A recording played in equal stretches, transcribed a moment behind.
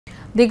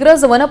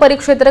Digras one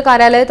परिक्षेत्र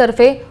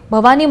कार्यालयातर्फे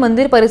भवानी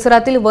मंदिर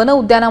परिसरातील वन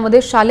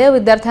उद्यानामध्ये शालेय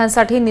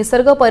विद्यार्थ्यांसाठी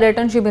निसर्ग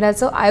पर्यटन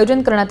शिबिराचं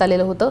आयोजन करण्यात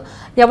आलेलं होतं।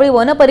 यावेळी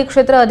वन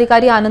परिक्षेत्र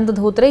अधिकारी आनंद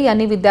धोत्रे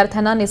यांनी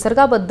विद्यार्थ्यांना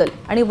निसर्गाबद्दल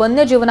आणि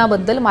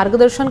वन्यजीवनाबद्दल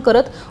मार्गदर्शन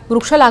करत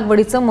वृक्ष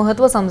लागवडीचं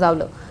महत्त्व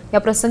समजावलं। या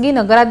प्रसंगी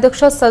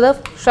नगराध्यक्ष सदफ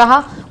शाह,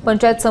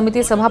 पंचायत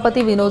समिती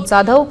सभापती विनोद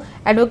जाधव,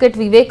 ॲडव्होकेट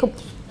विवेक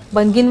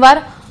बनगिनवार,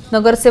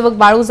 नगरसेवक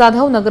बाळू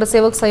जाधव,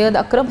 नगरसेवक सय्यद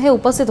अक्रम हे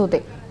उपस्थित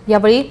होते।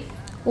 यावेळी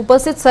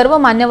उपस्थित सर्व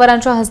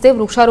मान्यवरांच्या हस्ते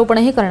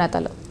वृक्षारोपणही करण्यात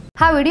आलं।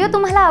 हा व्हिडिओ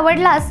तुम्हाला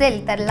आवडला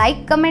असेल तर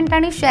लाईक, कमेंट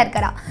आणि शेअर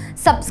करा।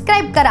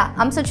 सबस्क्राइब करा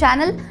आमचं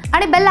चॅनल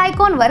आणि बेल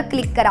आयकॉनवर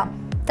क्लिक करा।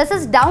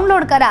 तसंच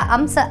डाउनलोड करा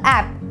आमचं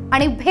ॲप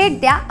आणि भेट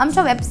द्या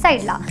आमच्या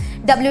वेबसाईटला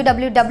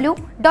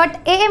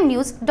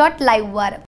www.amnews.live वर।